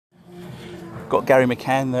Got Gary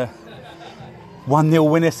McCann, the 1-0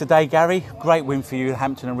 winners today, Gary. Great win for you,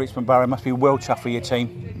 Hampton and Richmond Borough. Must be well chuffed for your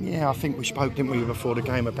team. Yeah, I think we spoke, didn't we, before the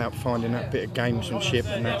game about finding that bit of gamesmanship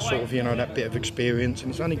and that sort of, that bit of experience.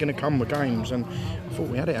 And it's only going to come with games. And I thought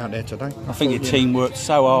we had it out there today. I think your team worked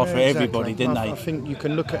so hard for everybody, didn't they? I think you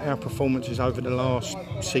can look at our performances over the last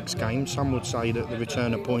 6 games. Some would say that the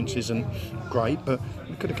return of points isn't great, but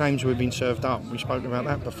look at the games we've been served up. We spoke about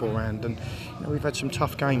that beforehand. And we've had some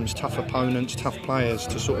tough games, tough opponents, tough players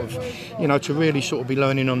to sort of, to really sort of be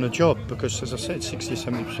learning on the job. Because, as I said,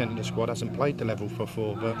 60-70% of the squad hasn't played the level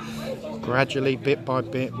before. But gradually, bit by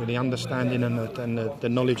bit, with the understanding and the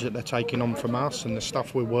knowledge that they're taking on from us and the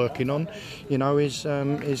stuff we're working on, is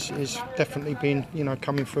definitely been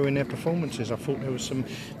coming through in their performances. I thought there was some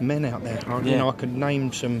men out there. I could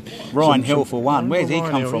name some. Ryan Hill for one. Where's he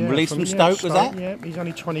come from? Released from Stoke, was that? Yeah, he's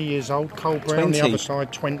only 20 years old. Cole Brown on the other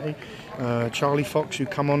side, 20. Charlie Fox, who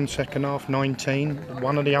come on second half, 19.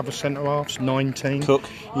 One of the other centre halves, 19. Cook.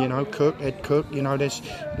 Ed Cook. There's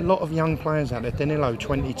a lot of young players out there. Danilo,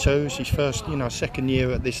 22. It's his first, second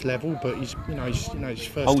year at this level, but he's his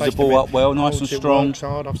first. Holds the ball up well, nice and strong. Works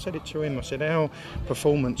hard. I've said it to him. I said our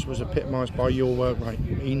performance was epitomised by your work rate.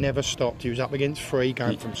 He never stopped. He was up against 3,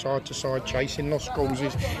 going from side to side, chasing lost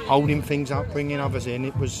causes, holding things up, bringing others in.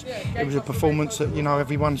 It was a performance that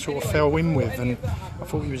everyone sort of fell in with, and I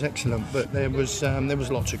thought he was excellent. But there was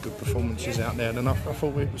lots of good performances out there, and I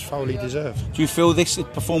thought it was thoroughly deserved. Do you feel this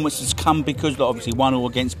performance has come because obviously 1-0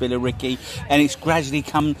 against Billericay, and it's gradually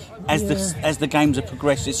come as the games have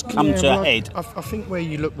progressed, it's come to a head? I think where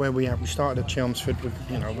you look where we started at Chelmsford,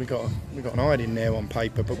 we got an iron there on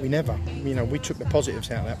paper, but we never, we took the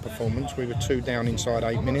positives out of that performance. We were 2 down inside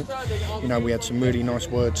 8 minutes. We had some really nice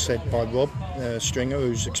words said by Rob Stringer,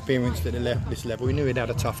 who's experienced at this level. We knew he'd had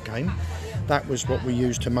a tough game. That was what we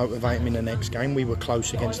used to motivate him in the next game. We were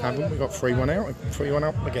close against Havant. We got 3-1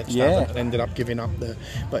 up against Havant. Ended up giving up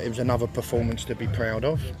but it was another performance to be proud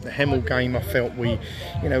of. The Hemel game, I felt we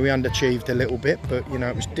underachieved a little bit, but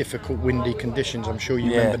it was difficult, windy conditions. I'm sure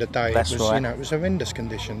you remember the day. That's right. It was horrendous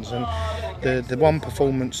conditions. And the one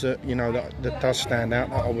performance that that does stand out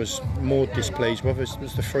that I was more displeased with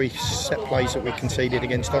was the 3 set plays that we conceded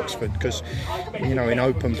against Oxford, because in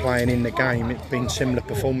open play and in the game, it's been similar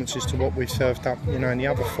performances to what we've served up in the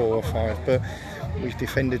other 4 or 5, but we've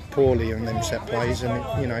defended poorly on them set plays, and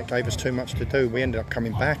it gave us too much to do. We ended up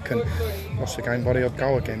coming back and lost the game by the odd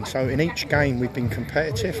goal again. So in each game we've been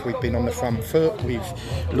competitive, we've been on the front foot, we've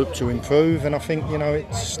looked to improve, and I think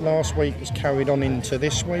it's last week has carried on into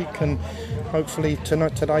this week, and hopefully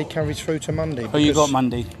today carries through to Monday. Who you got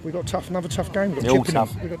Monday? We've got another tough game. We've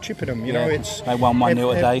got Chippenham. They won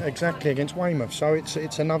 1-0 today. Exactly, against Weymouth. So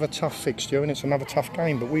it's another tough fixture, and it's another tough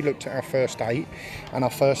game. But we looked at our first 8, and our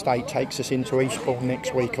first 8 takes us into Eastbourne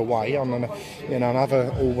next week away on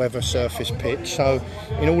another all-weather surface pitch. So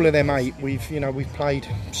in all of them 8, we've played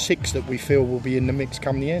 6 that we feel will be in the mix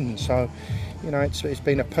come the end. So it's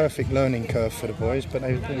been a perfect learning curve for the boys, but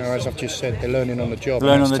they, as I've just said, they're learning on the job.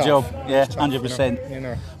 Learn on the job, yeah,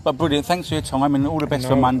 100%. But brilliant, thanks for your time, and all the best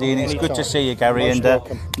for Monday. And it's good to see you, Gary, and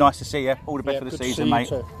nice to see you. All the best for the season,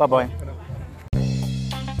 mate. Bye bye.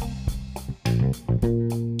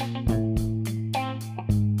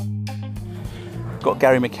 Got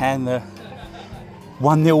Gary McCann, the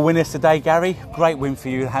 1-0 winners today, Gary. Great win for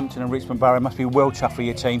you, Hampton and Richmond Borough. Must be well chuffed for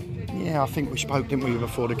your team. Yeah, I think we spoke, didn't we,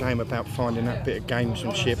 before the game about finding that bit of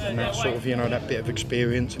gamesmanship and that sort of, that bit of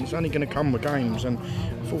experience. And it's only going to come with games. And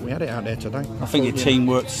I thought we had it out there today. I think your team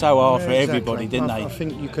worked so hard for everybody, didn't they? I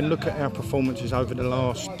think you can look at our performances over the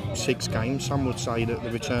last 6 games. Some would say that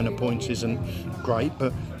the return of points isn't great,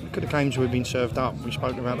 but look at the games we've been served up. We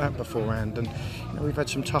spoke about that beforehand, and we've had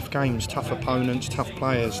some tough games, tough opponents, tough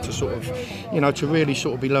players to sort of, to really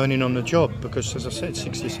sort of be learning on the job. Because, as I said,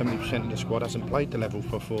 60-70% of the squad hasn't played the level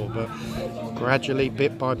before. But gradually,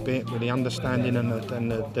 bit by bit, with the understanding and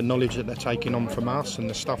the knowledge that they're taking on from us and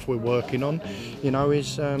the stuff we're working on,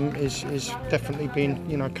 is definitely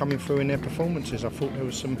been coming through in their performances. I thought there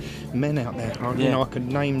was some men out there. I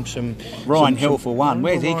could name some. Ryan Hill for one.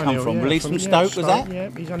 Where's he come from? Released from Stoke, was that? Yeah,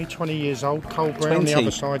 he's only 20 years old. Cole Brown on the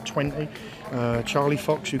other side, 20. Charlie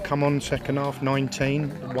Fox, who come on second half, 19.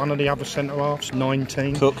 One of the other centre halves,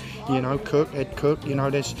 19. Cook. Ed Cook.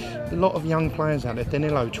 There's a lot of young players out there.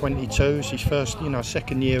 Danilo, 22. It's his first,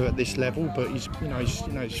 second year at this level, but he's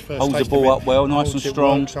his first. Holds the ball up well, nice and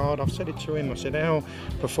strong. Works hard. I've said it to him. I said our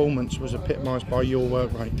performance was epitomised by your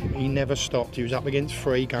work rate. He never stopped. He was up against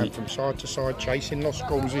 3, going from side to side, chasing lost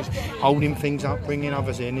causes, holding things up, bringing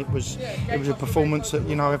others in. It was a performance that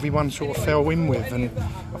everyone sort of fell in with, and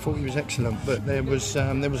I thought he was excellent. but there was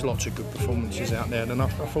lots of good performances out there, and I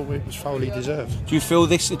thought it was thoroughly deserved. Do you feel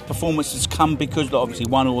this performance has come because obviously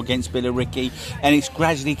 1-1 against Billericay, and it's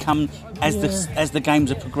gradually come as the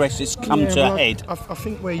games have progressed, it's come to a head? I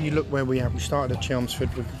think where you look where we started at Chelmsford,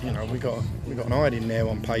 we got an eye in there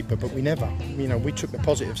on paper, but we never, we took the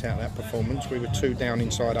positives out of that performance. We were 2 down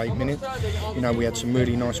inside 8 minutes. We had some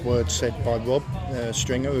really nice words said by Rob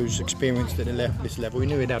Stringer, who's experienced at this level. We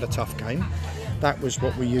knew he'd had a tough game. That was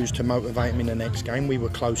what we used to motivate him in the next game. We were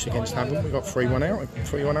close against Havant. We got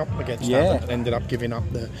 3-1 up against Havant. Ended up giving up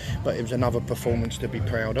but it was another performance to be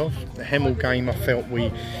proud of. The Hemel game, I felt we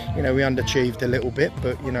underachieved a little bit,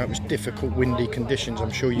 but it was difficult, windy conditions.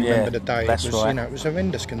 I'm sure you remember the day. That's right. It was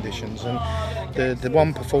horrendous conditions, and the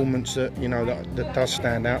one performance that that does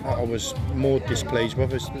stand out that I was more displeased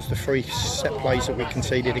with was the 3 set plays that we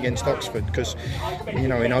conceded against Oxford, because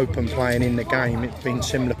in open playing in the game, it's been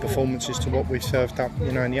similar performances to what we've served up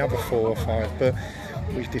in the other 4 or 5, but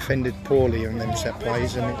we've defended poorly on them set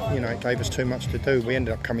plays, and it gave us too much to do. We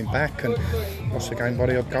ended up coming back and lost the game by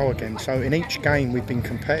the odd goal again. So in each game we've been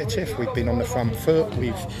competitive, we've been on the front foot,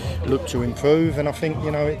 we've looked to improve, and I think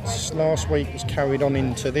it's last week was carried on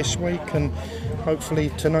into this week, and hopefully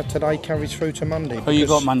today carries through to Monday. Who you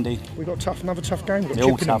got Monday? We got another tough game. They're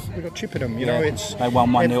all tough. We got Chippenham. They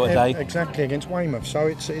won 1-0 today. Exactly, against Weymouth. So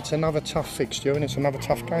it's another tough fixture, and it's another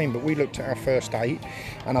tough game. But we looked at our first 8,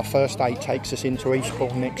 and our first 8 takes us into Eastbourne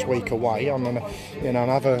next week away on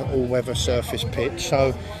another all-weather surface pitch.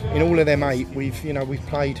 So in all of them 8, we've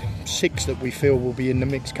played 6 that we feel will be in the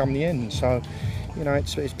mix come the end. So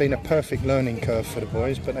it's been a perfect learning curve for the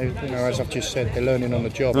boys, but as I've just said, they're learning on the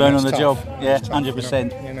job. Learn on the job, yeah,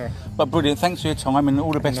 100%. But brilliant, thanks for your time, and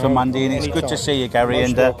all the best for Monday. And it's good to see you, Gary,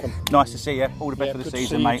 and nice to see you. All the best for the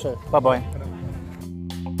season, mate. Bye bye.